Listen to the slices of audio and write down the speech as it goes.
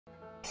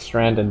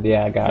Stranded,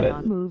 yeah, I got it.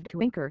 Moved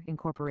to Anchor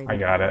Incorporated. I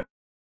got it.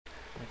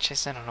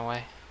 Chase in on the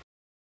way.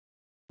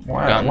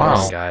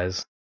 Wow.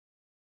 Guys.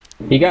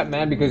 He got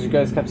mad because you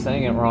guys kept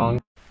saying it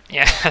wrong.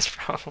 Yeah, that's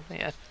probably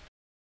it.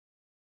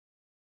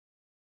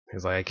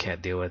 He's like, I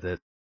can't deal with it.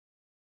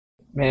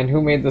 Man,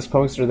 who made this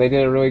poster? They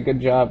did a really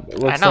good job. It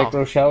looks like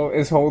Rochelle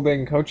is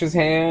holding Coach's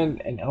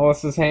hand and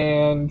Ellis's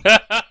hand.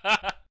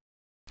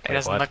 It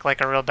doesn't look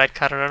like a real bed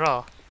cutter at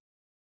all.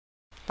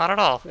 Not at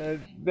all.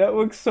 That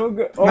looks so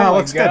good. Oh no,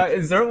 my god, good.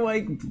 Is there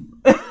like...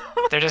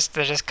 they're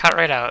just cut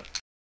right out.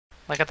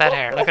 Look at that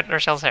hair. Look at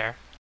Rochelle's hair.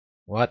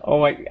 What? Oh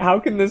my, how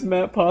can this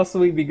map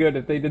possibly be good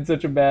if they did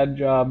such a bad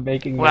job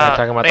making well,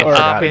 talking about they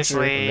the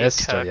obviously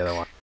the other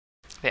one.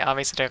 They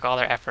obviously took all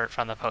their effort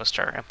from the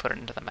poster and put it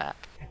into the map.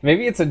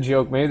 Maybe it's a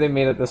joke. Maybe they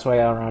made it this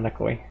way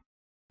ironically.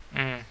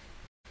 I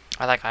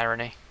like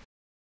irony.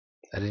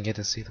 I didn't get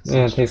to see the poster.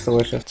 Yeah, it tastes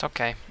delicious. It's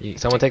okay.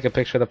 Someone take a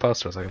picture of the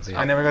poster so I can see it.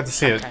 I never got to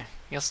see it.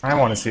 I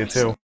want to see it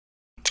too.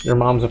 Your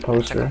mom's a Take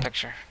poster. a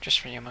picture just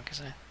for you,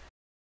 Monkey.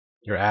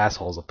 Your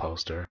asshole's a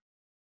poster.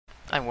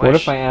 I wish. What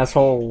if my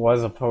asshole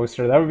was a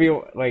poster? That would be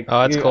like.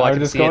 Oh, that's cool. I would can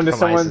just see go it into from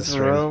someone's Ice's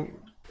room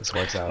This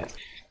works out.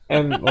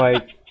 and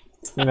like,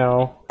 you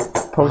know,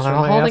 poster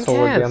of my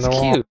asshole would be on the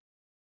wall. Cute.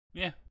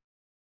 Yeah.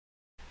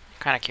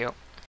 Kind of cute.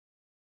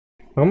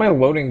 Well, my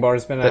loading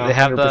bar's been at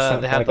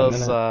 100% They have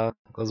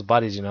those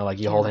buddies, you know, like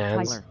you hold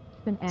hands,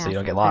 so you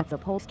don't get locked.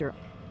 That's a poster.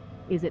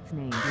 Is its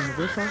name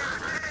universal?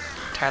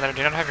 Tyler, do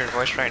you not have your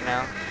voice right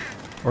now?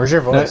 Where's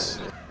your voice?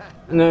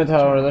 No,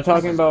 Tower. They're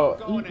talking about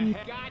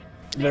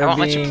there I won't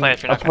let you being play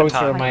if you're a not gonna poster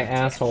talk. of my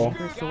asshole.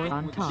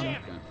 On tongue.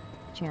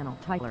 Channel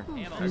Tyler.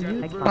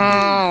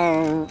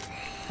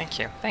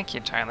 Thank you,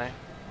 Tyler.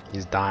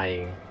 He's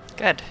dying.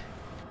 Good.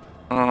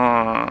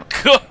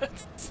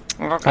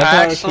 Look,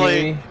 Hi, actually,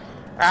 Kiwi.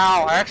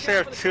 ow, I actually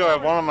have two. I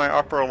have one on my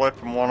upper lip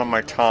and one on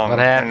my tongue. What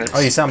happened? And it's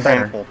Oh, you sound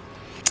better. painful.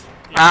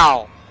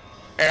 Ow!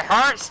 It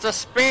hurts to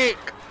speak!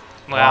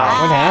 Well,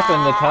 What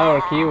happened to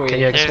Tiler Kiwi? Can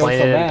you It's explain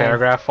so it in bad.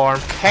 paragraph form?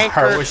 Canker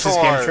I wish this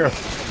came true.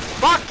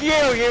 Fuck you,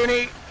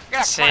 Uni!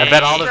 see, I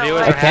bet all the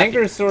viewers A are happy.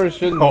 canker sore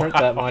shouldn't hurt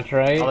that much,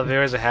 right? All the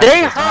viewers are happy.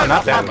 They It's hurt a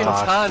not bad fucking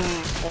talk. ton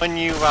when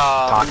you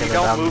Talking to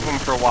don't them. move them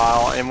for a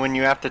while, and when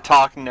you have to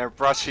talk and they're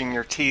brushing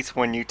your teeth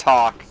when you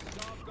talk.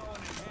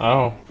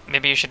 Oh.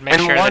 maybe you should make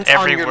And sure once that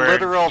on every your word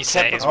literal you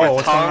say tip is of Oh, your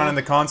what's going on tongue? in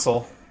the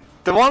console?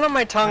 The one on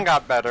my tongue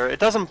got better. It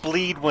doesn't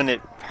bleed when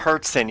it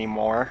hurts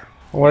anymore.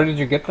 Where did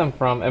you get them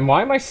from? And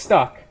why am I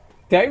stuck?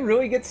 Did I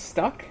really get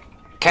stuck?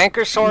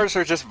 Canker sores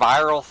are just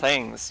viral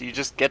things. You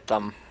just get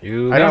them.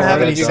 You I don't have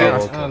where any did you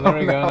get- sound. Oh, there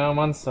we go. Now I'm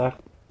unstuck.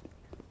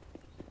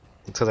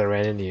 It's because I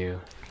ran into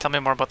you. Tell me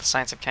more about the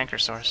science of canker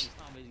sores.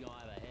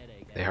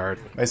 They hurt.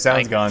 My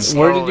sound's Like, gone.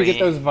 Where did you get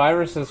Slowly. those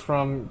viruses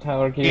from,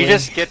 Tiler Kiwi? You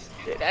just get.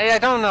 I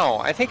don't know.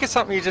 I think it's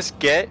something you just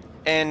get,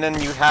 and then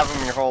you have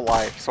them your whole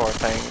life, sort of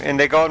thing. And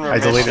they go in I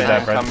remission deleted that,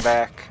 and Brett. come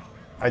back.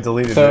 I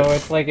deleted So it.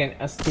 it's like an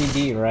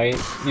STD, right?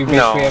 You basically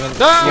No. haven't.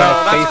 No, you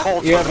have, that's face,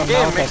 cold you have a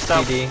getting mouth mixed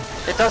up.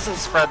 STD. It doesn't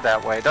spread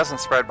that way. It doesn't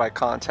spread by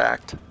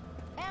contact.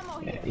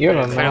 You have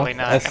a mouth Clearly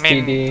not. STD. I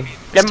mean,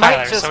 It might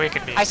Tyler, just. so we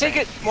could be I think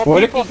it. Well,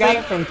 What if people you got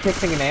think, it from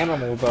kissing an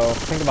animal, though?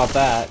 Think about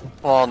that.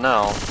 Well,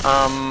 no.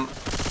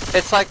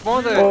 It's like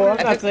more the. Well, I'm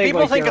I not think saying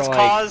people like think you're it's like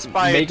caused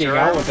by a making germ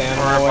out with or a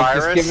animal, like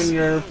just virus. giving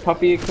your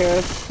puppy a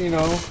kiss, you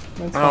know.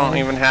 That's I don't fine.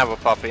 even have a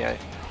puppy. Yeah,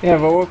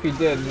 but what if you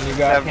did and you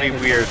got? That'd be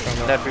cancer weird.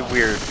 from it? That'd be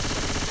weird.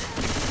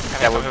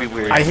 That would be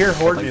weird. I hear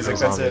horde Like music,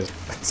 those that's it.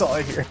 zombies. That's all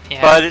I hear.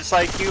 yeah. But it's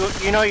like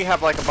you know you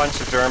have like a bunch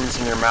of germs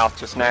in your mouth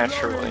just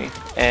naturally,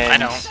 and I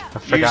know. I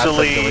forgot to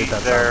usually delete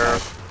that they're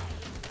sound.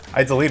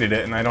 I deleted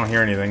it and I don't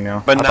hear anything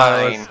now. I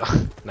thought it benign.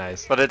 was-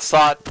 nice. But it's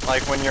thought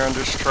like when you're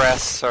under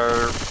stress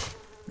or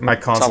My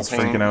console's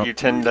something, freaking out. you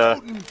tend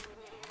to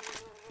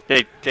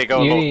they go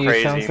a Uni, little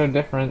you sound crazy. so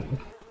different.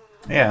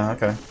 Yeah,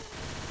 okay.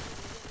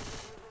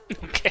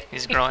 Okay,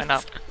 he's growing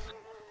up.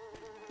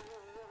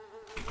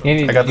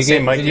 Uni, I got did the you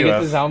same get, mic did you you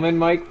get have. the Zalman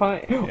mic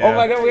fine? Oh Yeah.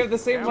 my god, we have the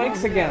same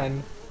mics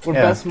again. We're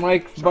Yeah. best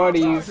mic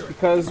buddies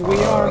because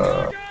we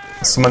are.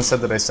 Someone said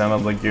that I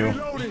sounded like you.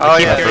 Oh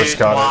Yeah, yeah. first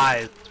got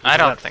it. I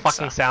don't think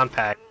fucking so. sound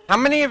pack. How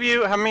many of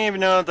you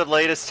know the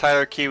latest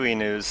Tyler Kiwi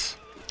news?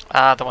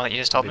 The one that you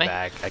just told Be me.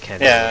 back. I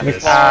can't Yeah. do Well,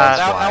 this.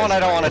 that one I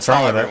don't want to What's wrong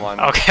tell with it? everyone.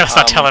 Okay, let's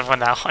not tell Um, everyone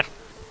that one.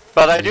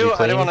 But I Did you do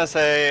clean? want to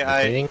say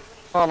Cleaning?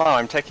 Oh no,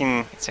 I'm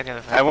taking. Say the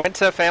other I thing. went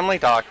to a family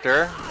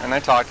doctor and I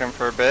talked to him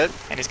for a bit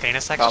And he's getting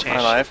a sex about change.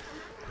 my life.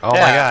 Oh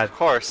Yeah, my god. Of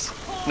course.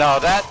 No,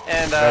 that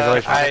and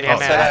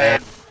Congratulations.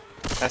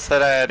 I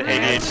said I had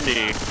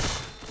ADHD,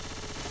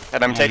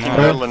 and I'm taking no.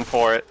 Ritalin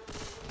for it.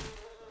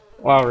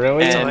 Wow,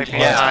 really? And- Like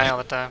being yeah. high all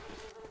the time.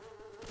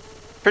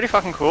 Pretty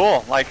fucking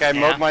cool. Like I Yeah.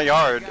 mowed my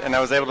yard and I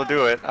was able to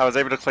do it. I was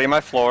able to clean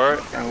my floor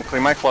and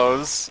clean my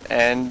clothes,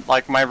 and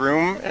like my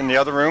room in the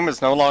other room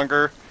is no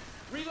longer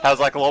has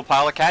like a little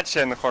pile of cat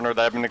shit in the corner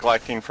that I've been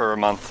neglecting for a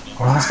month.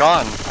 It's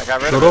gone. I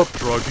got rid of it.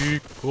 druggy.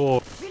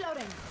 Cool.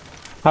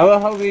 How the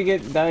hell do you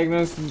get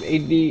diagnosed with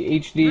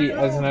ADHD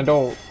as an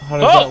adult? How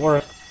does that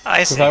work? I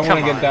Because see, I want come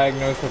to get on.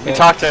 diagnosed with You it.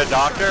 talk to a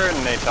doctor and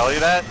they tell you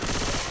that?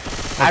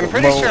 I'm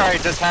pretty sure I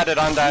just had it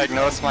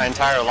undiagnosed my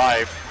entire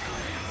life.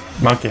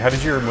 Monkey, how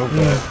did you remove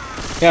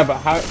that? Yeah, but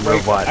how?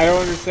 Like, what? I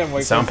don't understand.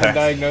 Like, Sound what's the pack.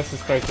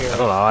 diagnosis criteria? I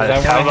don't know. I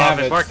want to have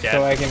it worked yet.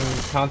 so I can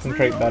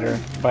concentrate better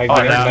by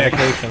getting now-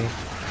 medication.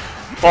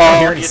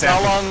 Well, you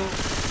tell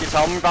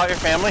them about your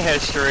family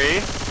history,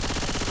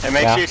 and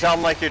make sure you tell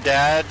them like your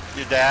dad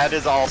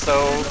is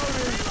also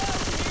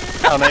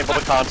unable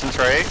to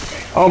concentrate.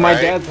 Oh, my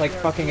dad's like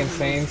fucking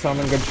insane, so I'm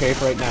in good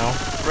shape right now.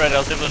 Right, I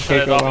was able to shut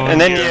it off.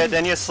 And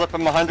then you slip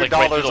them $100 Like,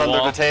 right through the under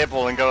wall. the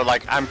table and go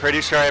like, I'm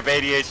pretty sure I have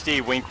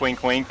ADHD. Wink,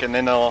 wink, wink, and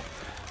then they'll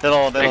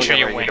Make sure get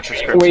you a wink.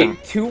 prescription.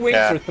 Wait, 2 winks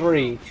Yeah. or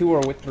 3? 2 or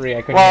with 3?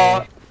 I couldn't Well,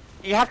 hear.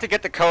 you have to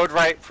get the code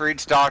right for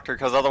each doctor,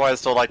 because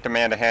otherwise they'll like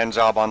demand a hand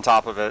job on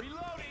top of it.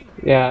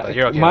 Yeah, But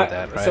you're okay with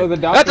that, right? So the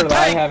doctor that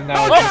I have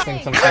now is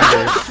missing some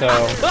fingers,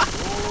 so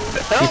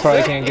he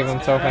probably can't give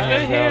himself a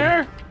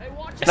hand job.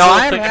 No,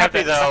 I am think happy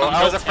I've though. got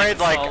I was some afraid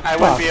like notes I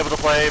wouldn't be able to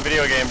play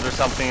video games or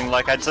something.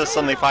 Like I'd just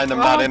suddenly find them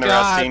not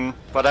interesting.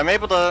 But I'm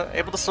able to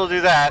still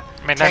do that. I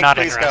mean, they're Tank, not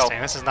please interesting.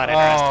 Go. This is not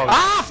interesting.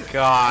 Ah!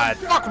 God.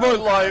 Fuck my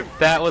life.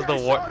 That was the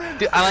worst.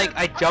 Dude,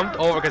 I jumped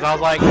over because I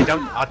was like,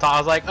 I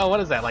was like, oh,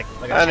 what is that? Like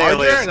a I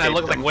nearly charger? And I escaped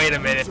looked like, him. wait a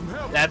minute,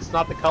 that's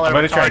not the color I'm of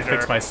gonna a try charger. and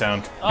fix my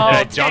sound. And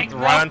I Oh, jumped dang,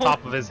 right on no.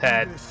 top of his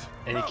head,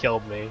 and he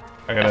killed me.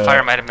 I The gotta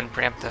fire might have been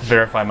preemptive.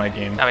 verify my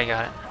game. Now we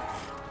got it.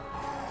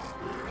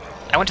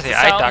 I went to the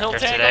eye Silent Hill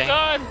doctor Tango today.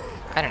 God.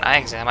 I had an eye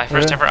exam. My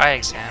first ever eye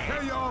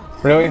exam.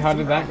 Really? How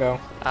did that go?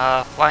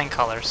 Flying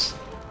colors.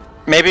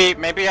 Maybe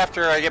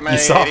after I get my You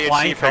saw ADHD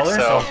flying fixed, colors?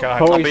 so Oh god.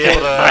 Holy I'll be able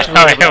to I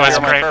know, it was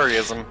cure my great.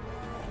 furryism.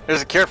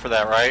 There's a cure for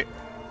that, right?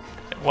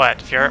 What?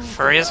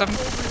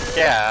 Furryism?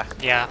 Yeah.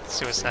 Yeah,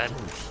 suicide.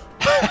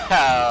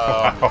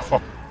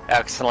 Oh,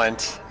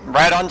 excellent.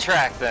 Right on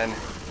track then.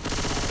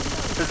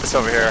 Who's this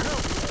over here?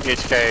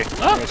 HK.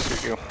 I'm gonna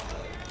shoot you.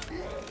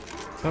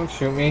 Don't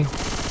shoot me.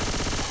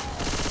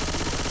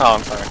 Oh,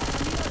 I'm sorry.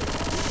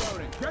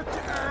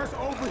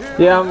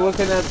 Yeah, I'm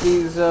looking at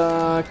these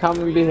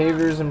common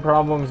behaviors and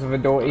problems of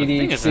adult it's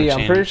ADHD. I'm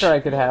pretty unchanged. sure I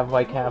could have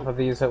like half of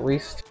these at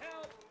least.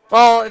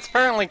 Well, it's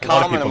apparently lot of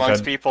common people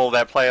amongst could. people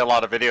that play a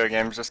lot of video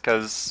games just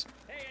because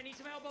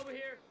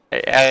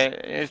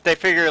if they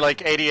figure like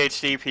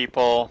ADHD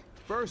people,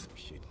 All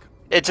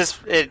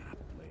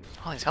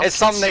these health it's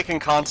something kits. they can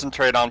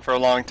concentrate on for a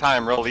long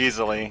time real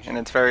easily, and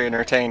it's very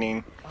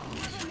entertaining.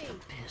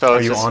 So Are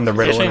it's you just, on the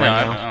Actually, Ritalin no, right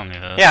I now? don't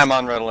need that. Yeah, I'm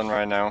on Ritalin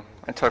right now.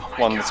 I took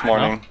one this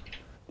morning.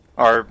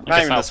 Or not guess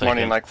even I'll this take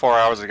morning, it. like 4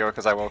 hours ago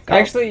because I woke up.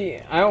 Actually,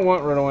 I don't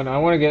want Ritalin. I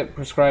want to get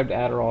prescribed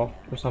Adderall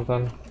or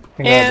something. I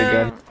think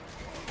that'd be good.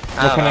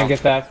 What can I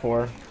get that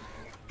for?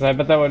 'Cause I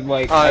bet that would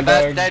like. I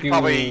bet it That'd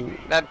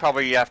would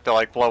probably you have to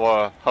like blow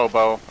a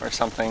hobo or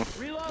something.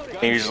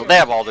 They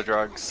have all the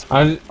drugs.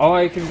 all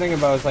I can think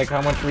about is like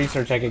how much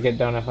research I could get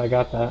done if I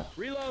got that.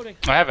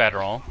 I have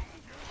Adderall.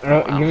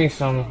 Give me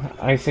some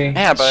icy.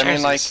 Yeah, but I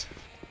mean, like, Jesus.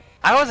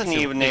 I wasn't It's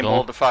even illegal.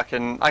 able to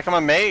fucking. Like, I'm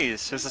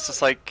amazed. It's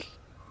just like.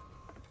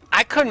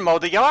 I couldn't mow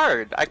the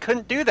yard. I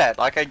couldn't do that.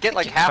 Like, I'd get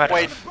like Get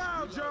halfway.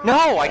 better.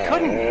 No, I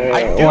couldn't.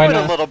 I'd do Why it a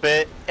not? little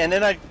bit, and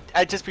then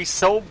I'd just be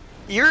so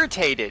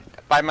irritated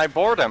by my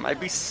boredom. I'd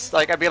be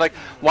like,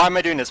 why am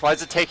I doing this? Why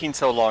is it taking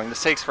so long?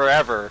 This takes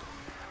forever.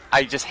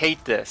 I just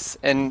hate this,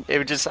 and it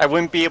would just. I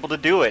wouldn't be able to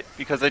do it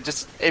because it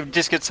just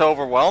gets so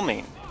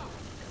overwhelming.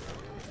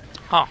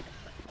 Huh.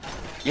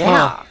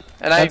 Yeah. Huh.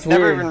 And That's I've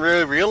never weird. even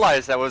really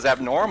realized that was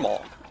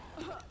abnormal.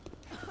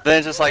 Then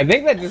it's just like, I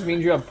think that just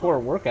means you have poor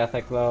work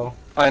ethic, though.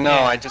 I know,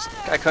 Yeah.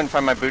 I couldn't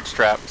find my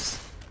bootstraps.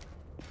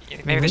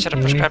 Maybe they should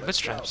have prescribed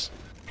bootstraps.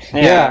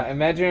 Yeah.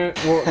 Imagine.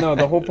 Well, no.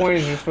 The whole point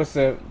is you're supposed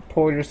to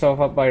pull yourself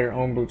up by your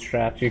own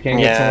bootstraps. You can't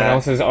get someone Yeah.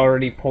 else's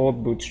already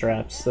pulled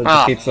bootstraps. That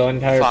Ah, defeats the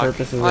entire fuck.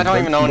 purpose of the I don't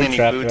even own any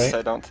bootstraps, boots, right?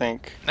 I don't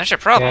think. That's your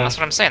problem. Yeah. That's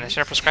what I'm saying. They should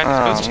have prescribed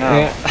Oh, the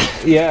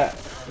bootstraps. no. Yeah.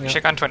 You should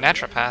have gone to a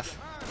naturopath.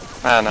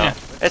 I don't know. Yeah.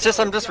 It's just,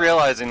 I'm just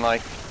realizing,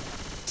 like,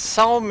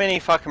 so many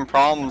fucking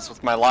problems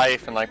with my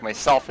life and, like, my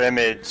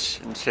self-image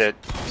and shit.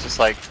 It's just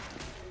like,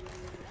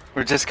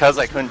 were just cause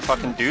I couldn't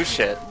fucking do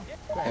shit.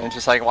 And it's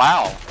just like,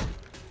 wow.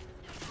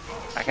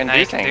 I can Now do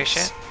you can things. do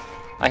shit?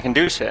 I can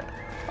do shit.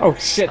 Oh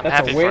shit, I'm that's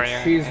happy a for witch.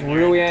 you. She's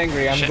really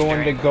angry. I'm Shit going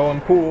to fairy. go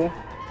in pool.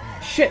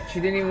 Shit, she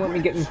didn't even let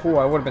me get in pool.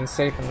 I would have been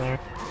safe in there.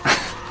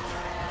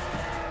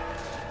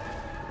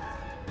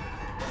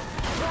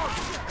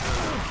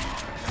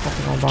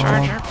 Fucking Obama.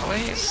 Charger,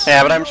 please.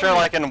 Yeah, but I'm sure,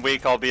 like, in a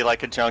week I'll be,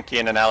 like, a junkie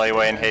in an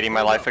alleyway and hating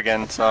my life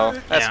again, so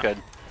that's Yeah. good.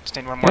 Just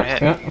need one more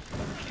hit. Yeah.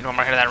 Need one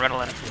more hit of that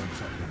Ritalin.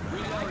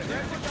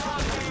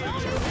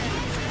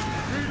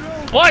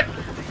 What?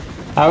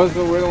 How does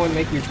the Ritalin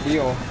make you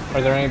feel?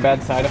 Are there any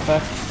bad side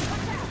effects?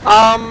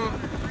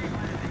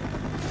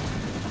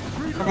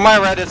 From my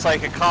read, it's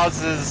like it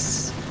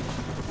causes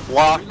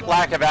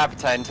lack of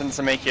appetite and tends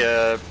to make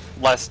you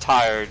less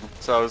tired,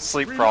 so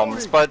sleep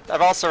problems. But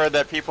I've also read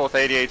that people with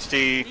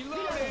ADHD,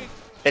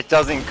 it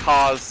doesn't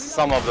cause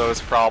some of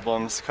those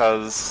problems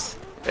because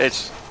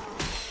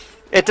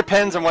it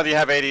depends on whether you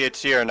have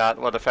ADHD or not,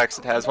 what effects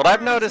it has. What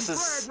I've noticed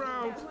is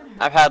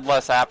I've had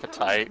less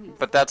appetite,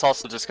 but that's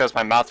also just because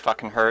my mouth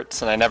fucking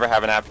hurts, and I never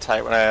have an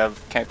appetite when I have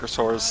canker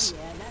sores.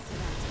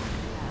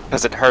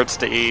 Because it hurts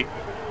to eat.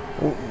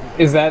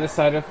 Is that a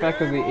side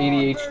effect of the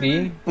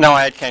ADHD? No,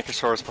 I had canker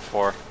sores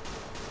before.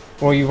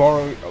 Well, you've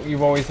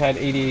always had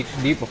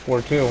ADHD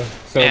before too.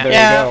 So Yeah. there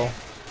Yeah. you go.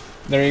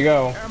 There you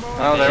go.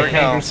 Oh, there we go.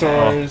 Canker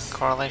sores.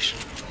 Correlation.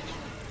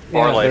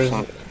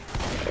 Correlation.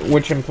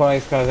 Which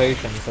implies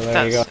causation. So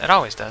there you go. It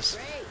always does.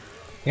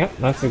 Yep,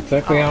 that's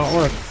exactly how it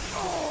works.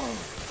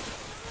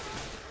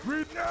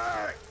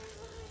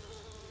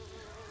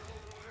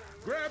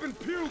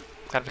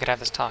 Glad we could have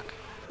this talk.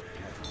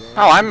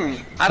 Oh, I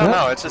don't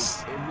know,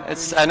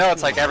 I know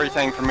it's like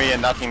everything for me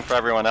and nothing for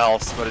everyone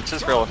else, but it's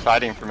just real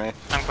exciting for me.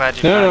 I'm glad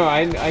you No,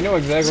 I know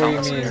exactly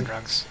what you mean.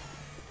 drugs.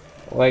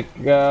 Like,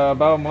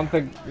 about a month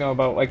ago, no,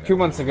 about like 2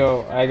 months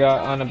ago, I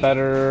got on a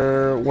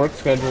better work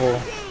schedule.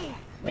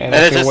 And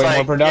I feel way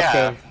more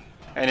productive.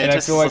 Yeah. And I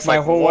feel like my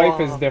whole life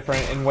is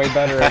different and way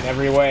better in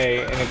every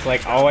way. And it's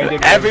like, all I did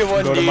was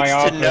Everyone go to my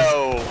office. needs to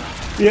know.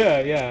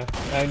 Yeah,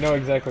 I know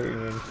exactly what you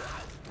mean.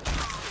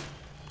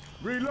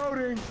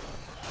 Reloading.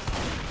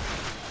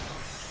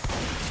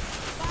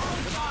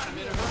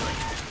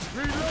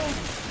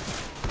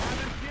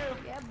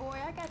 Yeah, boy,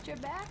 I got your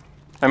back.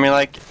 I mean,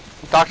 like,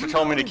 the doctor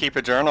told me to keep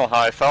a journal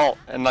how I felt,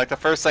 and like the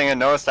first thing I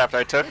noticed after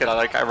I took it,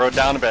 I wrote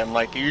down a bit, and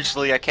like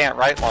usually I can't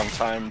write long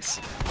times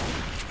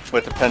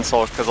with a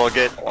pencil because I'll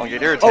get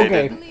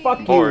irritated. Okay,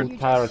 fuck bored. you,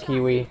 Tiler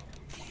Kiwi.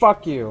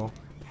 Fuck you.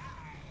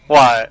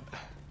 What?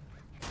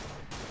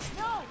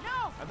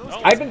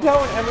 I've been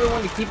telling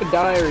everyone to keep a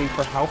diary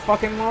for how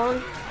fucking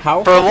long? For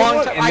a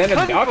long time. And then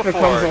a doctor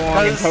comes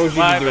along and tells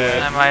you to do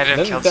it. I might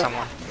have killed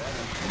someone.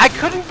 I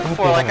couldn't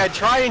before. Like I'd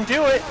try and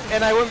do it,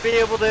 and I wouldn't be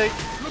able to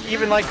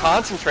even like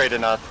concentrate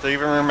enough to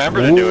even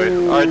remember to do it,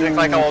 or I think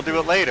like I'll do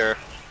it later.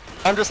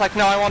 I'm just like,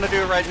 no, I want to do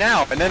it right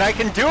now, and then I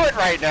can do it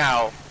right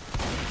now.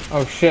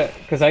 Oh shit,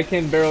 because I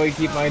can barely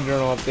keep my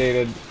journal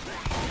updated.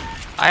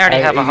 I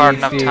already have a hard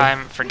enough ADHD.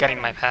 time forgetting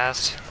my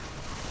past.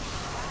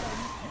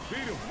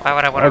 Why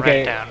would I want to write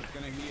it down?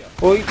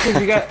 Well, because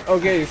you got,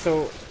 okay,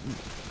 so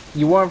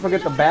you want to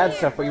forget the bad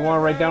stuff, but you want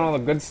to write down all the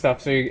good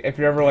stuff, so if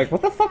you're ever like,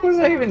 what the fuck was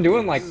I even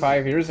doing like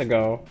 5 years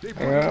ago?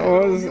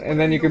 And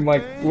then you can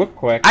like, look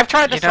quick. I've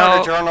tried to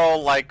start a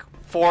journal like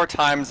 4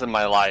 times in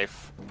my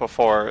life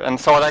before, and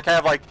so like I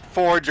have like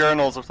 4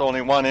 journals with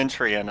only 1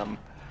 entry in them.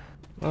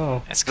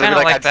 Oh. It's kind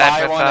of like I'd that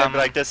buy with, one, I'd be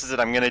like, this is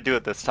it, I'm gonna do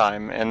it this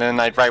time, and then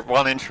I'd write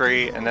 1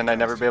 entry, and then I'd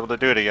never be able to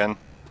do it again.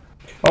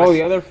 Oh,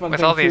 the other fun with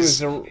thing all too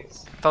these, is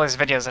with all these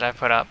videos that I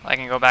put up, I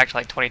can go back to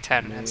like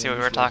 2010 and see what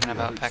we were talking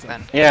about back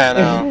then. Yeah, I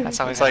know. That's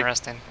always It's like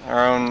interesting.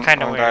 Our own,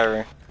 Kinda own weird.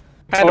 diary.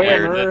 Oh yeah,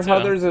 remember how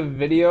there's a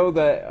video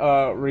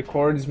that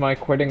records my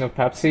quitting of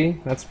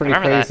Pepsi? That's pretty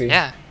crazy.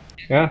 That,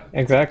 yeah. Yeah,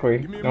 exactly.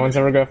 No one's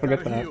ever gonna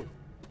forget that.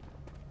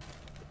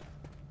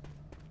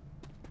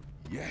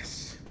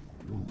 Yes.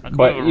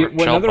 But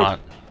another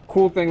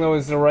cool thing though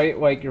is to write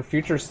like your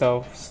future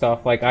self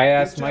stuff. Like I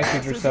asked my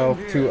future self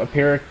to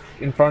appear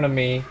in front of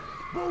me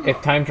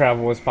if time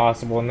travel was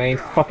possible, and they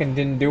fucking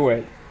didn't do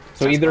it.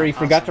 So either he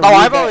forgot to read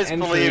I've that always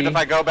entry, believed if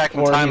I go back in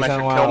or time, I he's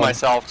should unallowed. kill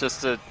myself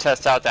just to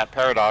test out that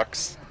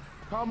paradox.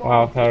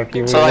 Wow, Tiler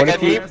Kiwi. So like,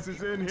 What if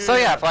you... so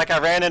yeah, if like I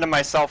ran into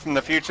myself from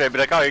the future, I'd be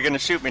like, oh, you're gonna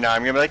shoot me now.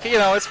 I'm gonna be like, you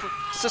know, it's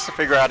just to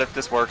figure out if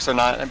this works or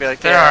not. And I'd be like,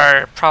 There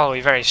are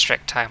probably very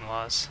strict time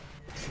laws.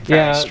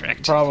 Yeah,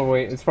 strict.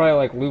 probably. It's probably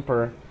like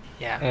Looper.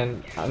 Yeah.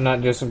 And I'm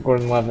not Joseph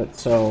Gordon-Levitt,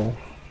 so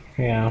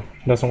yeah,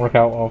 it doesn't work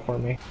out well for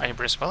me. Are you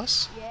Bruce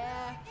Willis?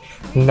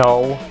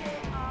 No.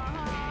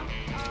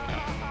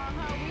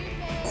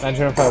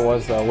 Imagine if I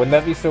was though. Wouldn't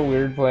that be so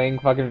weird playing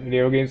fucking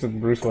video games with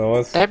Bruce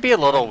Willis? That'd be a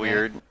little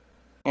weird.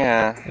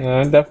 Yeah.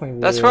 Yeah, definitely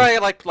weird. That's why I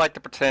like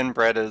to pretend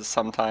Brett is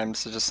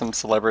sometimes just some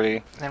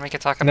celebrity. Then we could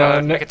talk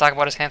about we could talk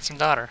about his handsome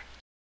daughter.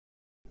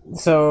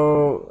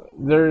 So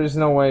there's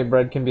no way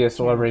Brett can be a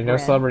celebrity. No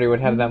celebrity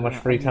would have that much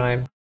free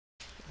time.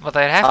 Well,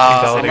 they'd have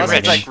to be unless rich.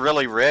 it's like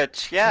really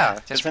rich. Yeah.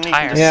 Just Isn't he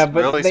retire. just Yeah,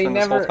 but really they spend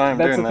his whole never. time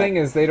That's doing the thing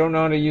is they don't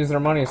know how to use their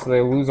money, so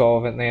they lose all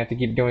of it, and they have to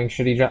keep doing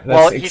shitty jobs. That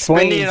Well, he's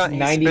spending explains it on-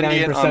 he's spending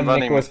it 99% on of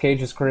running. Nicolas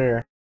Cage's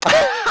career.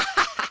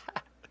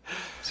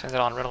 Spends it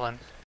on Ritalin.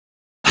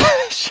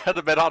 Should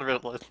have been on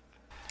Ritalin.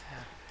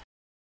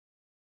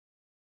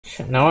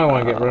 Shit, now I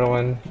want to get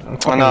Ritalin. I'm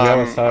fucking no,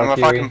 jealous, I'm a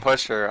Kiwi. fucking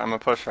pusher. I'm a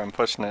pusher. I'm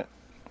pushing it.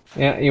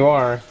 Yeah, you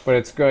are, but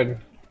it's good.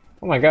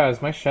 Oh my god,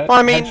 is my shit? Well,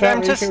 I mean, headshot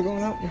I'm just, ratio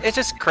going up? it's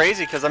just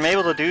crazy because I'm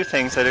able to do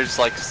things that are just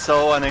like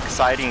so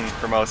unexciting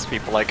for most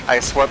people. Like I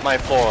swept my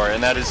floor,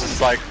 and that is just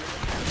like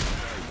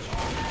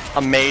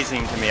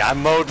amazing to me. I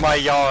mowed my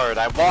yard.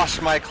 I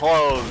washed my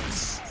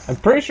clothes. I'm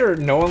pretty sure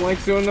no one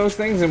likes doing those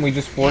things, and we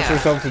just force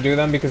ourselves to do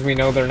them because we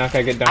know they're not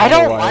gonna get done I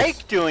don't otherwise.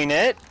 like doing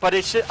it, but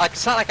it's just, like,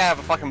 it's not like I have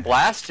a fucking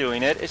blast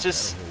doing it. It's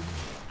just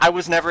I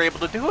was never able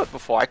to do it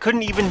before. I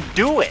couldn't even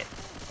do it.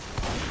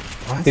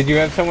 Did you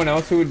have someone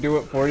else who would do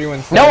it for you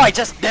instead? No, I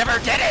just never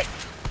did it.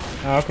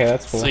 Oh, okay,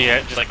 that's cool. So you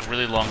had just like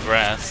really long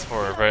grass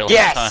for a very long time.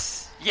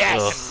 Yes.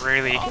 Yes. And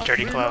really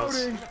dirty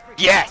clothes.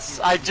 Yes.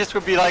 I just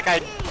would be like,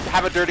 I'd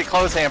have a dirty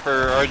clothes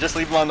hamper or just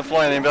leave them on the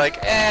floor and then be like,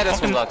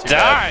 this one's not too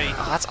bad.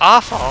 Oh, that's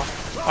awful.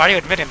 Why are you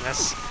admitting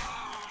this?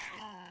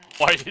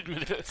 Why are you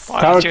admitting this?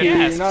 Why did you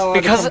ask?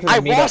 Because I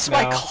wash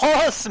my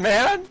clothes,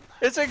 man!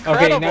 It's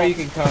incredible! Okay, now you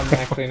can come,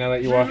 actually, now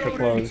that you wash your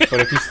clothes.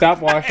 But if you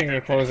stop washing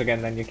your clothes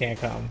again, then you can't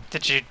come.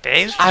 Did you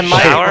bathe? I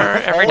shower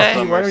every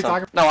day? What are we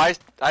talking about? No,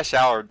 I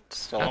showered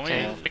still.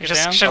 Okay, you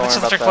just should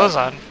have left your clothes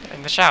on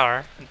in the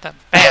shower.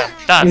 Bam,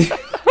 done.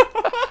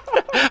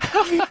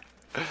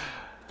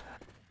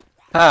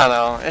 I don't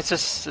know. It's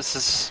just, this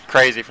is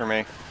crazy for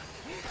me.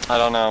 I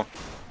don't know.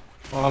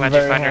 Well, I'm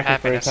very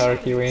happy for Tiler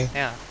Kiwi.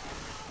 Yeah.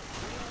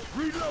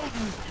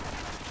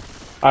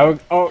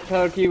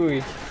 Tiler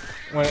Kiwi.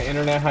 Want an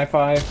internet high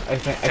five? I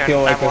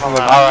feel like this is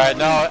Alright,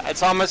 no,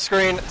 it's on my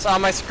screen. It's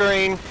on my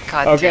screen.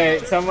 Okay,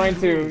 it's on mine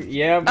too.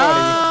 Yeah,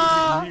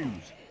 buddy.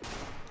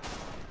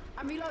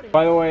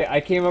 By the way,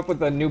 I came up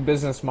with a new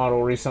business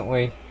model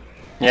recently.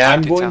 Yeah.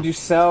 I'm going to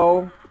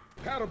sell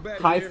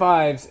high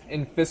fives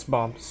and fist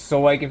bumps.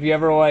 So like if you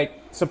ever like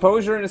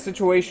suppose you're in a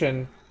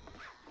situation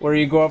where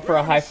you go up for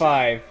a high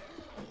five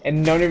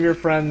and none of your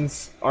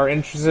friends are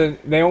interested,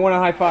 they don't want to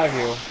high five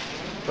you,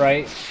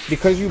 right?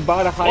 Because you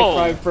bought a high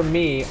five from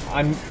me,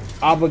 I'm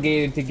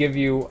obligated to give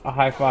you a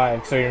high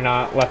five so you're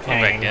not left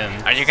hanging.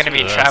 Are you going to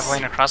be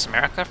traveling across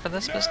America for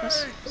this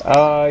business?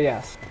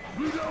 Yes.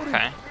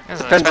 Okay.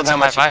 Depends on how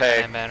much you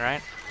pay.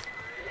 Right?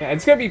 Yeah,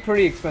 it's gonna be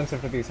pretty expensive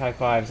for these high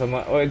fives.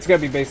 It's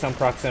gonna be based on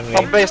proximity.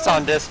 Well, based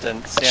on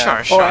distance,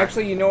 yeah. Sure. Oh,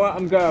 actually, you know what?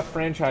 I'm gonna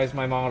franchise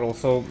my model,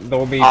 so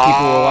there'll be people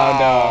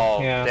allowed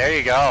to. Yeah. There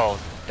you go.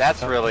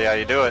 That's really how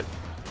you do it.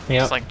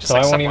 Yeah. So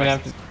I won't even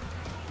have to.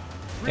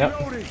 Yep.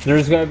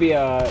 There's gonna be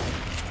a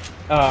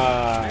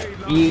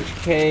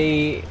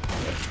EHK.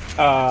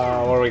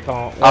 What do we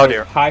call it? Oh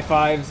dear. High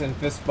fives and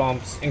fist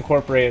bumps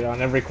incorporated on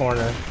every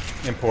corner.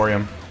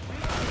 Emporium.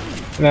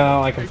 No,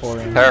 like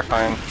Emporium.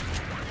 Terrifying.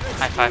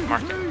 High five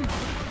market.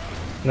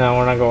 No,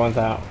 we're not going with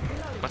that.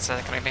 What's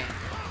that gonna be?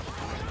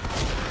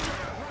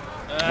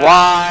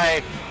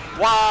 Why?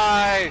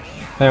 Why?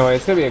 Anyway,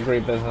 it's gonna be a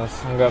great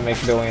business. I'm gonna make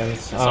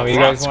billions. You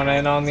guys want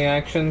in on the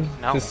action?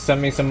 No. Just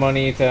send me some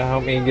money to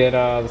help me get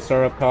the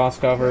startup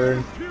costs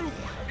covered.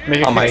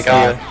 Oh my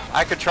god.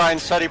 I could try and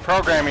study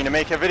programming to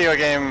make a video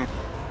game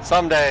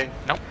someday.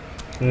 Nope.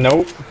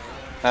 Nope.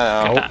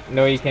 Nope.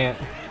 No, you can't.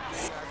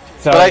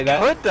 Sorry, but I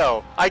could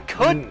though. I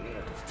could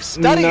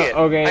study it.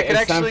 Okay, I could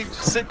actually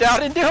sit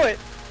down and do it.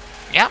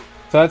 Yeah.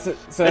 So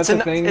that's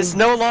the thing. It's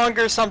no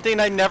longer something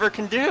I never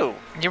can do.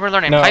 You were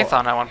learning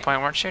Python at one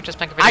point, weren't you?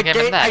 Just make a video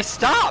game in that. I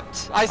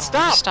stopped. I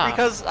stopped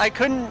because I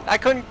couldn't. I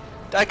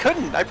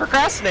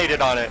procrastinated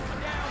on it.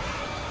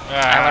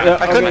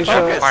 I couldn't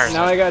focus.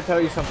 Now I gotta tell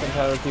you something,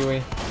 Tiler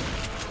Kiwi.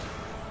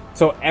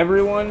 So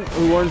everyone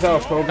who learns how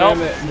to program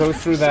it goes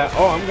through that.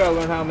 Oh, I'm gonna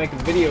learn how to make a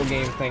video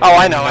game thing. Oh,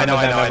 I know.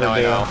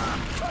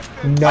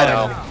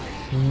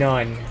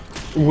 None.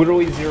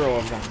 Literally zero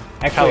of them.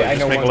 Actually, I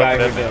know one guy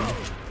who did.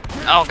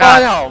 Oh god. I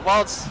know.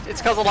 Well, it's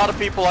because a lot of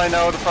people I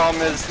know. The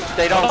problem is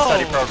they don't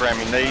study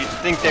programming. They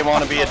think they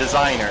want to be a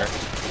designer,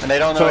 and they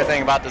don't know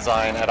anything about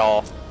design at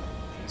all.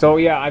 So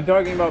yeah, I'm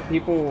talking about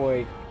people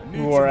like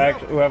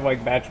who have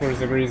like bachelor's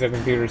degrees of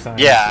computer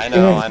science. Yeah, I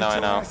know.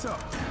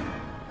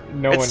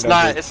 No one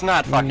does it. It's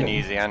not fucking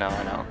easy. I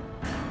know.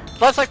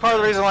 That's like part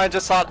of the reason why I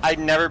just thought I'd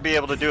never be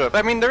able to do it.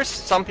 But I mean, there's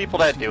some people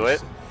that do it.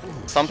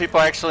 Some people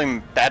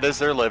actually, that is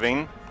their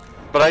living.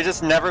 But I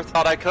just never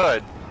thought I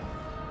could.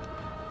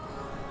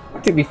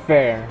 To be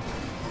fair.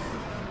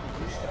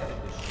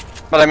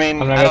 But I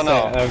mean, I don't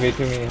know. That would be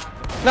too mean.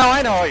 No,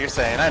 I know what you're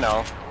saying. I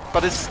know.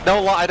 But it's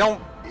I don't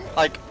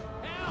like.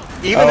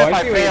 Even if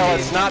I fail,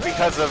 it's not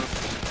because of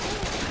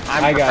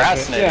I'm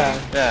procrastinating.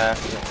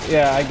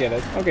 Yeah, I get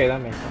it. Okay, that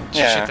makes sense.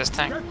 Shoot this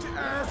tank.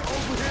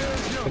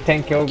 The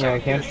tank killed me. I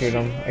can't shoot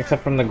him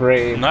except from the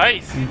grave.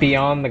 Nice.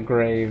 Beyond the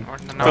grave.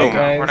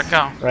 Where'd it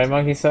go? Right,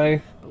 monkey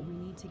say? I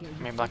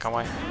mean, black and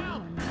white.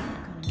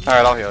 All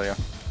right, I'll heal you.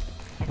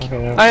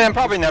 Okay, I'm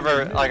probably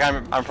never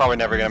I'm probably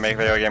never gonna make a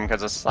video game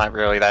because it's not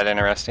really that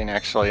interesting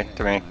actually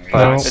to me.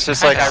 But it's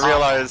just like I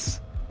realize,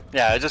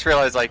 I just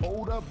realized like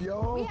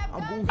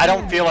I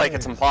don't feel like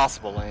it's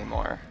impossible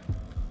anymore.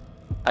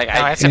 Like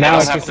now it's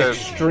just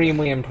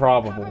extremely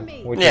improbable,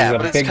 which is a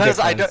big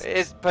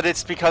difference. But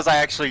it's because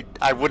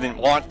I wouldn't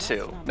want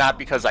to, not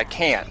because I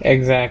can't.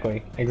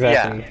 Exactly.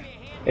 Yeah.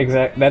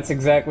 That's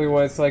exactly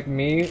what it's like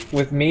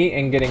with me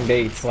and getting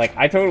dates. Like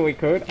I totally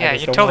could. Yeah,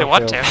 you totally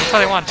want to. You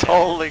totally want to.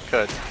 Totally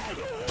could.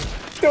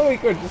 Totally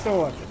could. Just don't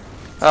want to.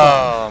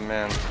 Oh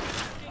man.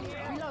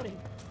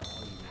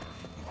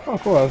 Oh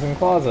cool. I was in the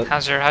closet.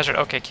 How's your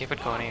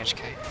OkCupid going,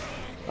 HK?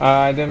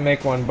 I didn't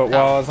make one, but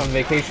while I was on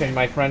vacation,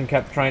 my friend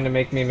kept trying to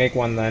make me make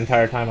one the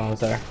entire time I was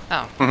there.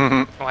 Oh.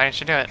 Why didn't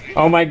you do it?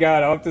 Oh my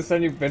god! I'll have to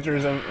send you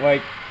pictures of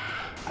like.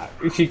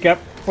 She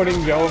kept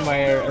putting gel in my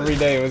hair every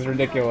day. It was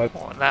ridiculous.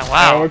 Wow.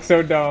 I look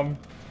so dumb.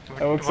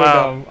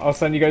 I'll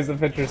send you guys the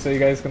pictures so you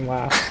guys can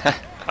laugh.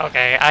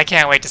 Okay, I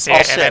can't wait to see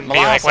it and then be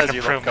like, what an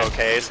improvement.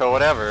 Okay, so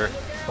whatever.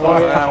 Oh,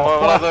 yeah.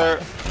 What other?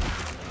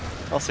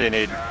 I'll see you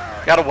need.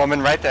 Got a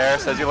woman right there,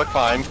 says you look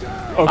fine.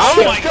 Oh,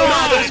 Oh my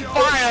god, there's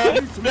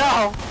fire!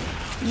 No!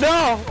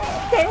 No!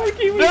 Tiler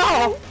Kiwi,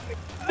 No!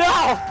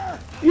 No!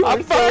 You were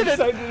I'm so burning!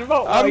 excited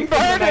about I'm life, and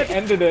then I burning!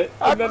 ended it.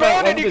 I'm And then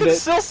I burning! You ended can it.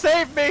 still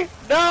save me!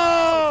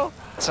 No!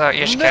 So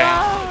EHK,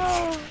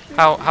 No!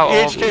 how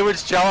old? EHK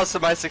was jealous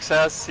of my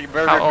success. He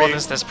murdered How old me.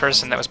 is this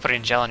person that was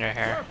putting gel in your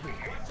hair?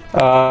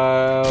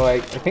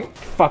 Like, I think,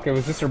 fuck, it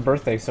was just her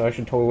birthday, so I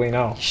should totally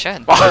know. You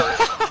should.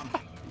 I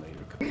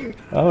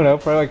don't know,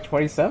 probably like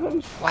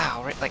 27?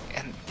 Wow, like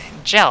and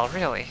gel,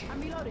 really?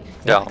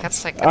 Yeah.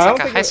 That's like I don't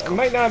a think high school. it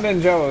might not have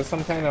been Joe, it was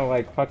some kind of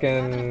like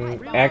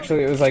fucking,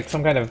 actually it was like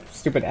some kind of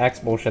stupid axe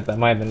bullshit that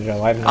might have been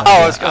Joe, I don't know.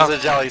 Oh, it's because the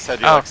jelly said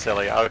you Oh. look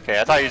silly.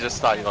 Okay, I thought you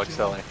just thought you looked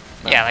silly.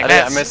 Yeah, like I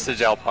that's. missed the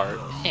gel part.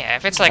 Yeah,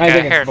 if it's like I a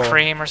think it's hair both.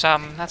 cream or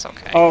something, that's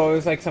okay. Oh, it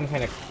was like some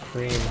kind of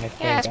cream, I think.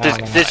 Yeah, it's I don't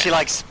fine. know. Did she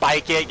like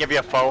spike it, give you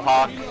a faux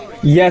hawk?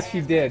 Yes,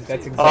 she did,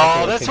 that's exactly Oh,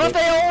 what that's she what did.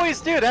 they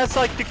always do. That's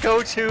like the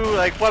go-to.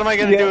 Like, what am I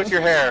gonna Yeah. do with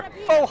your hair?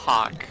 Faux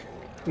hawk.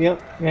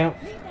 Yep, yep.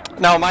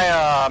 No,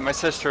 my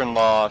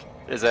sister-in-law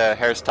is a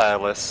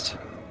hairstylist.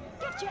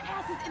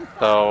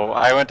 So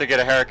I went to get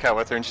a haircut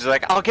with her, and she's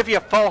like, "I'll give you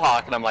a faux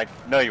hawk," and I'm like,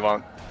 "No, you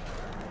won't.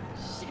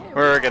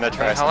 We're gonna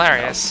try something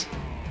Hilarious. else."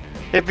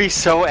 It'd be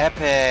so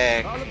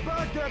epic.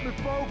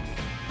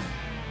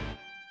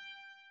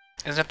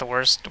 Isn't it the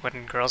worst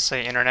when girls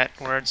say internet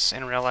words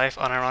in real life,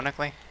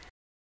 unironically?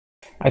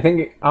 I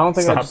don't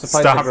think that just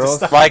applies to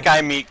girls. Like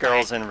I meet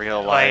girls in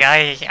real life.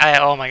 Like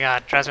oh my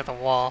god, drives me up the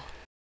wall.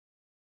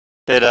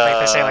 Did Like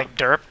they say like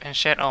derp and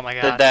shit. Oh my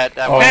god. Did that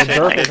Oh, one chick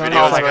derp did is videos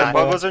not with, like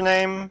what that. was her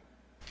name?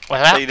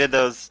 What's that? That you did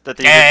those. That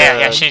you Yeah, did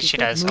yeah, the, she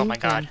does. Oh my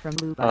god. Oh,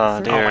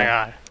 dear. Oh my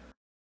god.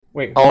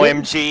 Wait,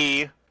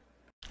 OMG.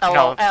 No.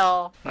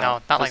 LOL.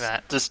 No, not like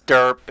that. Just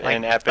derp Like,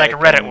 and epic. like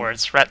Reddit and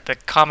words, the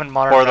common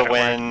modern For the Reddit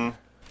word. win.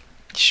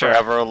 Sure.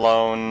 Forever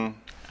alone.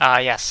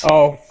 Yes.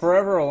 Oh,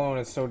 Forever Alone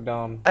is so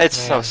dumb. It's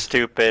so Man.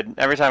 stupid.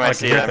 Every time I like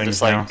see to it, hear I'm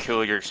just things like, now.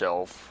 kill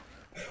yourself.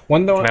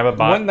 One Can I have a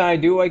bot? that I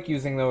do like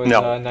using though is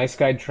No. Nice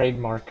Guy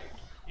trademark.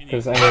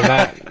 Because I mean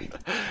that.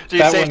 Do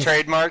you That say one's-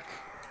 trademark?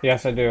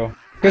 Yes, I do.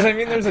 Because I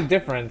mean, there's a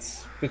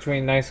difference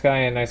between Nice Guy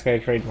and Nice Guy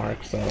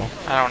trademark. So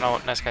I don't know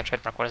what nice guy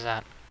trademark. What is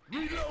that?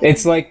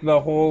 it's like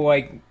the whole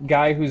like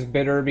guy who's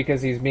bitter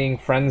because he's being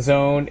friend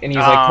zoned and he's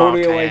like Oh,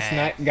 totally a okay.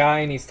 nice guy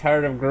and he's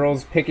tired of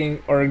girls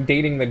picking or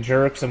dating the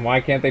jerks and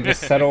why can't they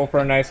just settle for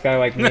a nice guy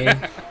like me?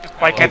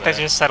 Why can't they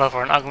just settle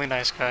for an ugly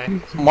nice guy?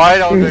 Why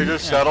don't they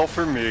just settle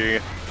for me?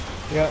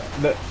 Yeah.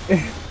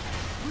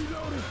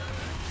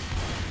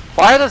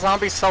 Why are the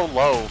zombies so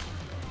low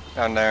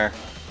down there?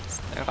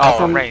 Oh,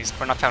 Oh. we're raised.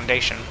 We're not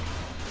foundation.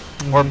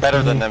 We're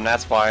better than them,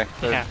 that's why.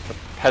 They're Yeah. the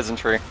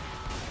peasantry.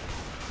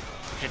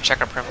 You should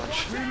check our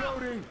privilege.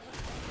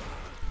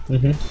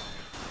 Mhm.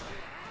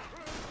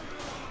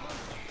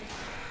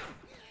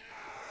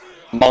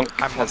 Monk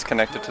has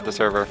connected to the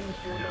server.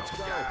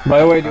 By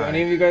the way, do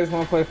any of you guys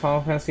want to play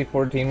Final Fantasy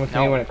 14 with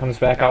me when it comes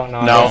back out in No.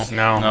 August?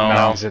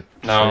 No. Is it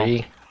No.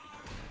 free?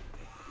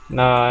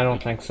 Nah, I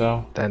don't think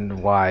so.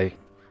 Then why?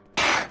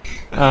 I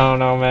don't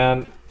know,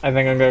 man. I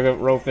think I'm gonna get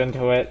roped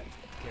into it.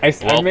 I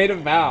Well- made a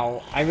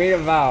vow.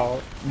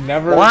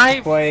 Never Why?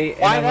 play an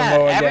Why that?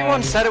 MMO again.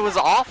 Everyone said it was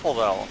awful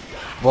though.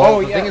 Well,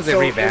 Oh the yeah, thing is they so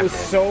revamped it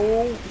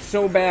was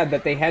so bad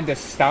that they had to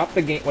stop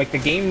the game. Like the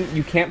game,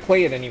 you can't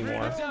play it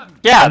anymore.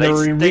 Yeah, And they they're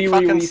fucking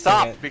re-releasing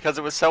stopped it. because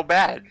it was so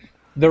bad.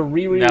 They're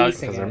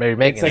re-releasing because it. they're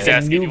remaking It's like it. a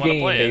Asking if new you wanna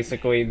game play it.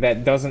 basically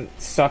that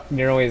doesn't suck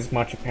nearly as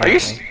much Are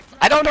apparently. you?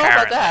 I don't know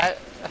about Apparently. that.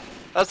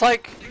 That's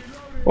like.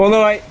 Well,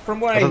 no, from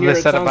what I That's what hear, they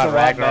it said sounds a about lot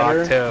Ragnarok,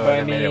 better. too, But I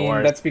and it made it mean,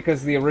 worse. that's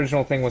because the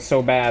original thing was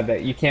so bad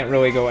that you can't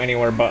really go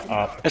anywhere but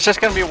up. It's just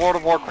gonna be World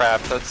of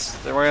Warcraft.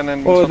 That's we're gonna.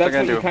 Well, what they're that's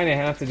gonna what you do. kind of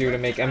have to do to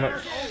make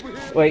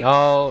like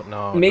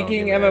No,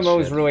 making don't give me that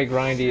MMOs shit. really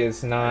grindy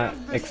is not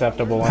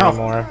acceptable No.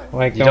 anymore.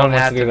 Like You no one don't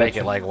wants have to to do that make it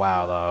shit. like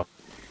WoW though.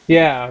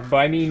 Yeah, but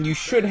I mean, you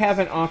should have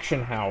an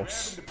auction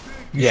house.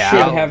 You Yeah,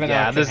 should have an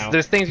yeah, auction there's- house.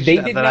 there's things you they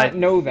should- did that not I-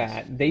 know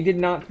that. They did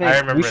not think I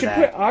remember we should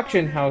that. put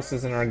auction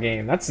houses in our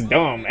game. That's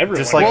dumb. Everyone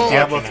Just like has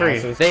Diablo auction 3.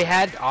 houses. They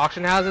had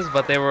auction houses,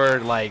 but they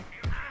were like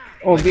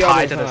Oh, tied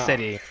Diablo's to the not.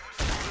 city.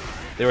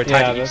 They were tied Yeah,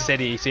 to each that's-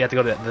 city, so you had to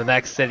go to the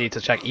next city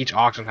to check each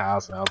auction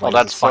house. And I was Oh, like,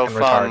 that's this is so fucking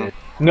fun. retarded.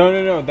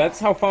 No. That's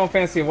how Final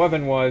Fantasy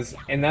 11 was,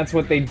 and that's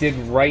what they did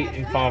right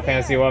in Final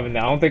Fantasy 11.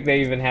 I don't think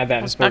they even had that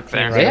in What's back 13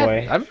 there? right They had-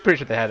 away. I'm pretty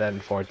sure they had that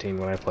in 14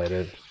 when I played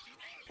it.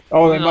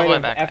 Oh, they No, might way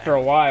have back after there.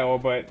 a while,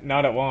 but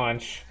not at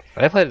launch.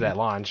 I played it at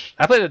launch.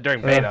 I played it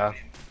during beta.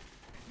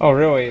 Oh,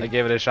 really? I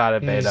gave it a shot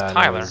at beta. and it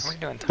Tyler, was- what are you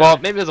doing, Tyler? Well,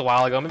 maybe it was a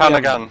while ago. Maybe Found a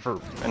I'm gun for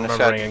in the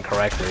remembering shed.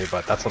 incorrectly,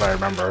 but that's what I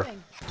remember.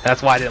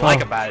 That's why I didn't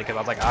like about it, because I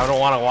was like, I don't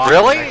want to watch the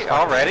Really? next fucking-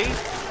 Already?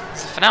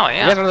 It's the finale,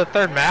 You guys yeah. are the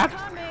third map?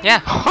 Yeah.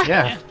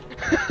 Yeah.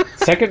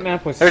 Second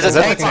map was. There's a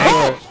so tank.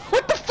 fucking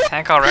good.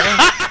 Tank already?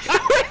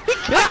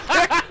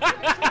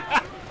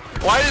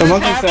 Why did So this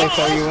Monkey happen? Sex,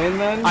 are you in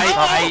then? Talk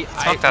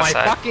my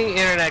outside. fucking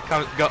internet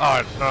comes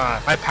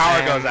my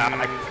power goes out.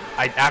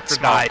 I after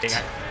Smoked.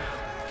 dying.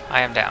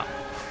 I am down.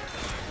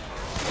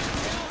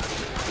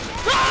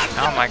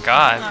 Oh my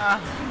god.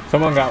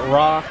 Someone got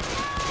rocked.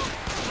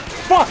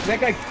 Fuck! That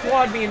guy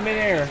clawed me in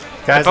midair.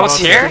 Guys, The boat's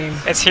here?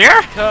 It's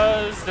here?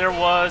 Because there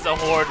was a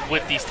horde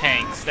with these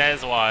tanks. That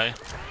is why.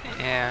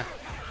 Yeah.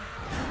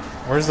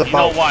 Where's the You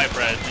boat? know why,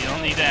 Brad. You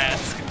don't need to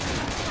ask.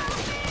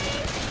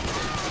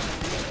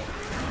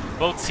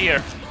 Boat's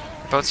here.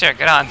 Boat's here,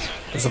 get on.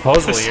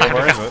 Supposedly here.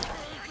 Where is it?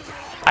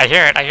 I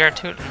hear it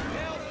tooting.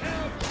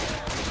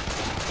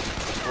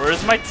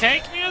 Where's my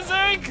tank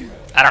music?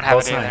 I don't have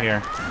Boat's it either. not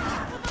here.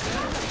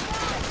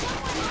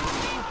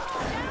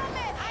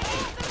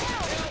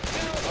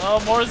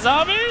 Oh, more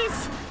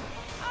zombies?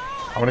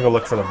 I'm gonna go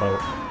look for the boat.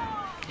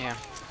 Yeah.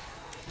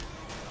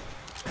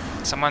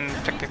 Someone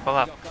pick people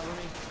up.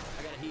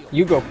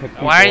 You go pick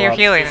people Why are you up.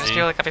 healing? Does it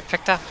feel like I'll be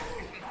picked up?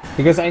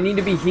 Because I need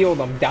to be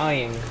healed. I'm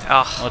dying.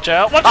 Oh. Watch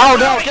out. Watch Oh out.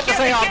 no, get this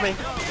thing off me!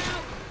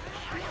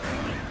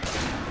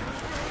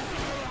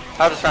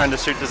 I was trying to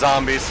shoot the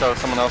zombies so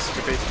someone else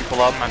could beat people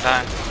up. I'm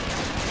dying.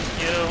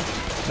 You.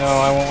 No,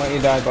 I won't let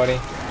you die, buddy.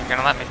 You're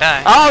gonna let me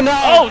die. Oh no!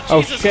 Oh,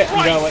 Oh Jesus shit, I'm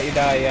Christ. gonna let you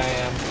die. Yeah, I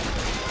am.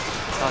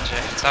 Told you,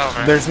 it's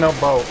over. There's no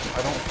boat.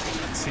 I don't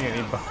see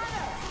any boat.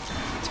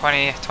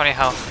 20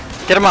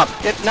 health. Get him up!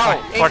 Get no!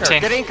 Anchor!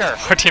 14. Get anchor!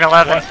 14,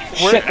 11.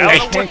 Shit,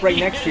 there's a Eight. tank right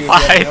next to you if you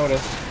haven't 5,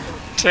 noticed.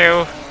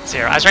 2,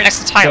 0. I was right next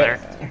to Tyler.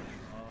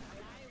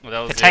 Well, that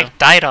was The tank you.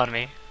 died on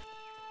me.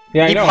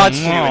 Yeah, I He know. punched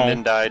you No. and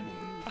then died.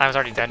 I was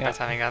already dead by Yeah. the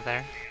time I got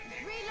there.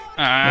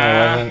 No,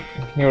 I wasn't.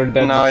 You were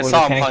dead No, I before saw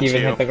the him tank punch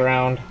even you. hit the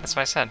ground. That's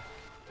what I said.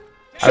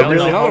 There's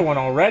really another hope- one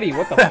already.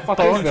 What the fuck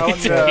Boat is out in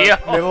this? the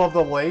Yeah. middle of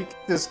the lake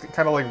just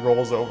kind of like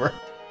rolls over.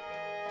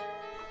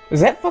 Is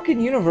that fucking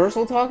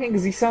Universal talking?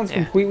 Because he sounds Yeah.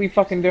 completely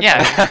fucking different.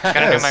 Yeah, got a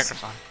new Yes.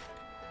 microphone.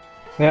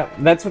 Yeah,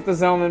 that's what the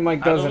Zellman mic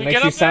How does. do It we makes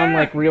get you up sound there?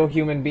 like real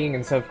human being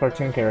instead of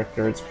cartoon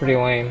character. It's pretty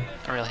lame.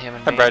 A real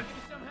human Hi, being. Brad.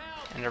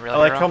 And a real I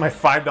like hero. how my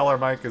 $5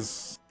 mic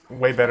is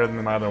way better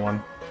than my other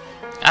one.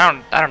 I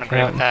don't agree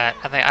Yeah. with that.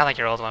 I like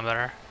your old one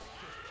better.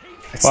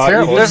 It's Well,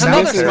 terrible. you There's This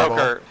another is terrible.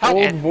 smoker. Old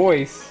It-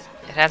 voice.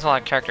 It adds a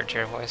lot of character to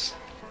your voice.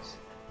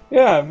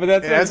 Yeah, but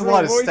that's It adds a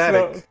lot of voice,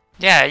 static. though.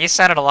 Yeah, you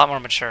sounded a lot more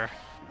mature.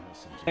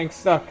 Tank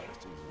stuck.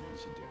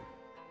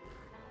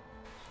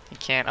 He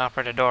can't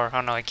operate a door.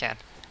 Oh no, he can.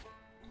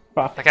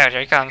 Fuck. Look out,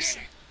 here he comes.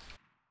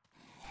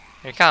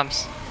 Here he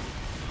comes.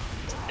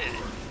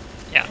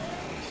 Yeah.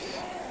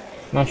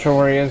 Not sure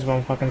where he is, but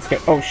I'm fucking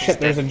scared. Oh shit,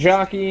 there's a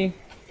jockey.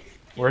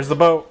 Where's the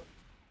boat?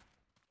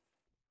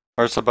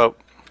 Where's the boat?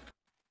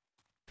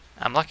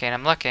 I'm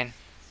looking.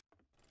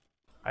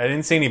 I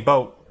didn't see any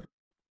boat.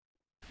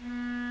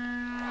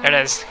 There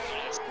it is.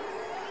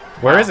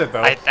 Where is it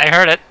though? I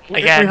heard it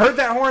We again. heard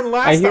that horn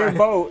last I hear time.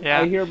 boat.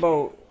 Yeah. I hear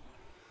boat.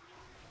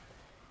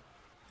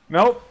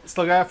 Nope.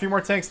 Still got a few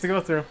more tanks to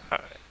go through.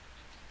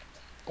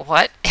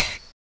 What?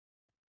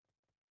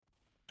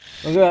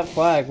 Look at that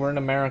flag. We're in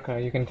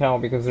America. You can tell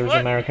because there's an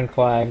American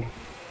flag.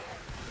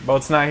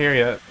 Boat's not here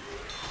yet.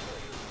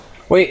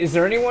 Wait, is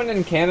there anyone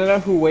in Canada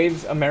who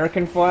waves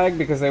American flag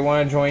because they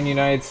want to join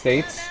United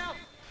States?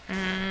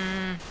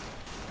 I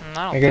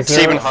I don't guess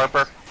Stephen there,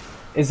 Harper.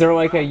 is there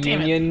like a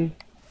Damn it. union?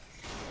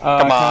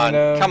 Come on,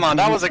 kinda come on,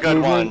 that was a good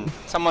movement?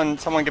 one.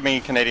 Someone give me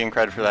Canadian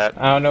credit for that.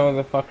 I don't know what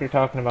the fuck you're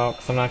talking about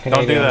because I'm not Don't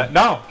Canadian. do that.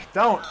 No,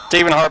 don't.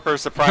 Stephen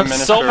Harper's the Prime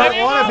Minister So many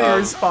I want to be of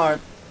respawn.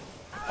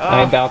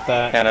 I doubt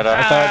that. Canada.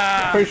 I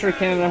thought, pretty sure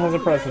Canada has a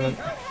president.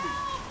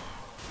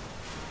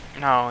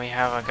 No, we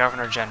have a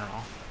governor general.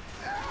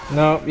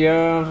 No,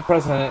 yeah, the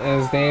president,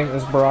 and his name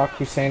is Barack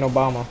Hussein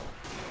Obama.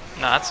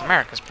 No, that's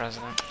America's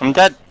president. I'm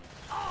dead.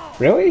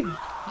 Really?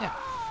 Yeah.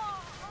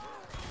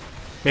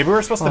 Maybe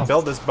we're supposed to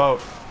build this boat.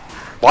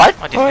 What?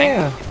 What do you Oh think?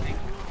 yeah.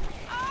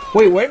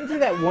 Wait, what happened to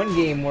that one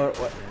game where?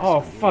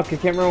 Oh fuck, I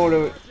can't remember what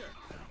it.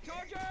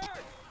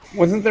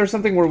 Wasn't there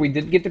something where we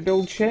did get to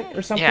build shit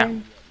or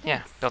something?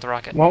 Yeah, build a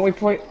rocket. Why don't we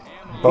play?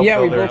 Boat Yeah,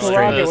 we builder built a extreme.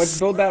 rocket. Let's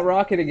build that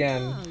rocket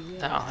again.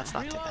 No, let's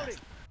not do that.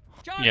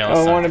 Yeah, I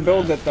let's want not. to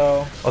build it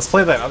though. Let's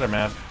play that other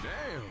map.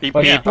 Beep,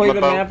 Let's beep, play I'm the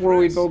a boat. map where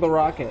we build a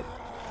rocket.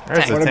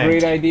 There's the What a tank.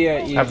 great idea,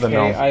 Have the EFK.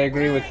 gnome. I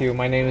agree with you.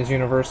 My name is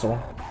Universal.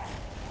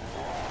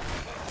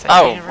 Is that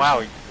Oh, universal?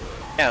 wow.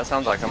 Yeah, it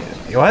sounds like him.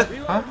 What?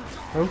 Huh?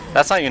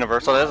 That's not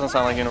Universal. That doesn't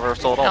sound like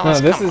Universal at all. No. No,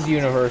 Let's this come is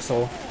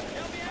Universal.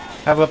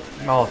 Have a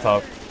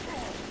Molotov.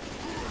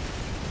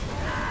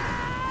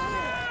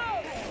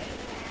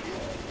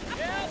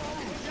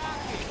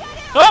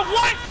 Oh,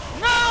 what?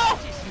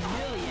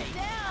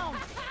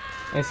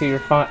 No! I see you're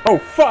fine. Oh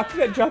fuck!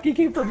 That jockey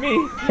came for me.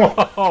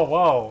 Whoa,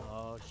 whoa.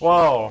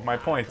 Whoa, my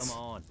points.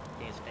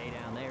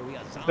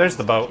 There's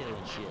the boat.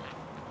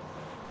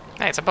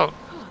 Hey, it's a boat.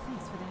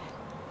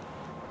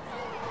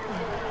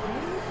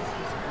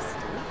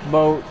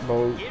 Boat,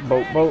 boat,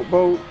 boat, boat,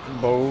 boat,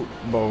 boat,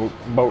 boat,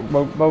 boat,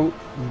 boat, boat,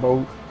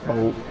 boat,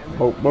 boat,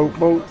 boat, boat,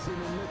 boat.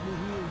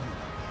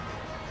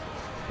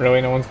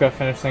 Really, no one's gonna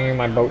finish singing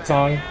my boat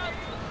song?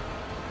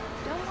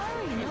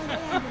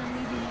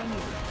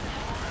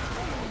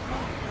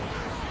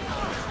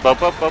 Boat,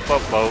 boat, boat,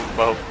 boat, boat,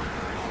 boat.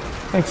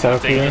 Thanks, so,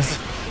 Dang Peter. it.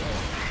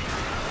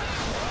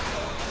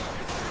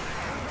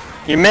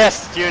 You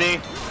missed, Junie.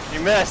 You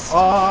missed. Oh,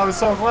 I was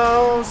so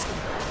close.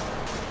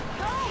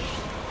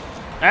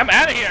 I'm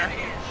out of here.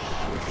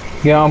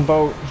 Get on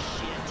boat.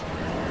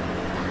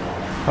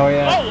 Oh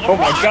yeah. Oh,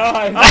 my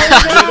god!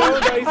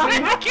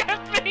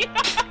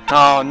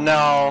 Oh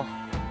no.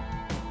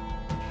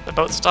 The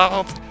boat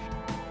stalled.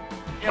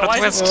 Yeah, What a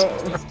why is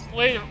twist.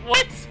 Wait,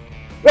 what?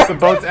 The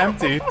boat's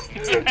empty.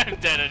 I'm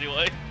dead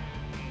anyway.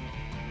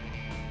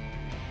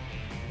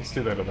 Let's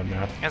do that other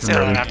map. That's the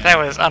other map. That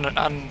was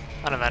uneventful.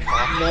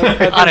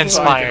 No,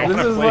 Uninspired.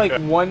 This is like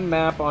one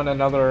map on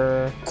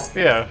another,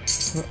 Yeah.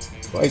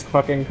 like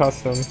fucking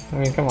custom. I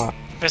mean, come on.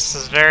 This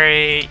is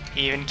very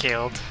even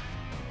keeled.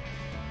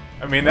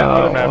 I mean, that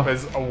other map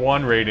is a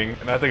 1 rating,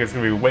 and I think it's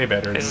gonna be way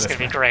better This is than gonna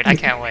be map. great. I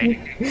can't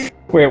wait.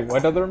 Wait,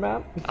 what other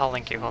map? I'll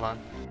link you. Hold on.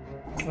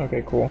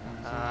 Okay, cool.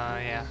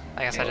 Yeah.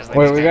 I guess I just.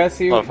 Wait, we gotta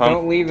see. Love, huh?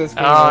 Don't leave this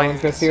game. Oh,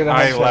 Let's go see who the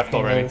I head left chef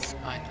already. is.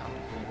 I know.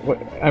 What,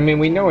 I mean,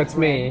 we know it's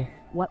me.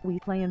 What we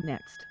playing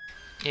next?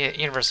 Yeah,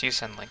 Universe, you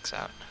send links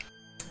out.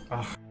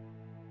 Ugh.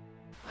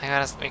 We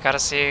gotta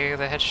see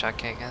the headshot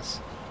cake, I guess.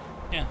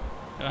 Yeah,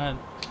 go ahead.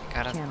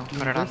 Gotta Channel put it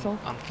Universal.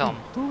 on film.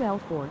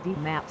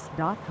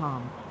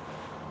 UL4DMaps.com.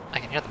 I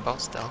can hear the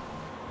boat still.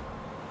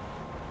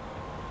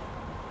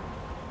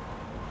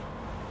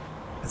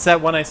 It's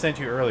that one I sent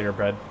you earlier,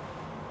 Brad.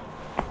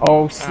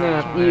 Oh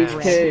snap! Oh, man.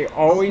 EHK,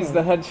 always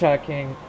the headshot king.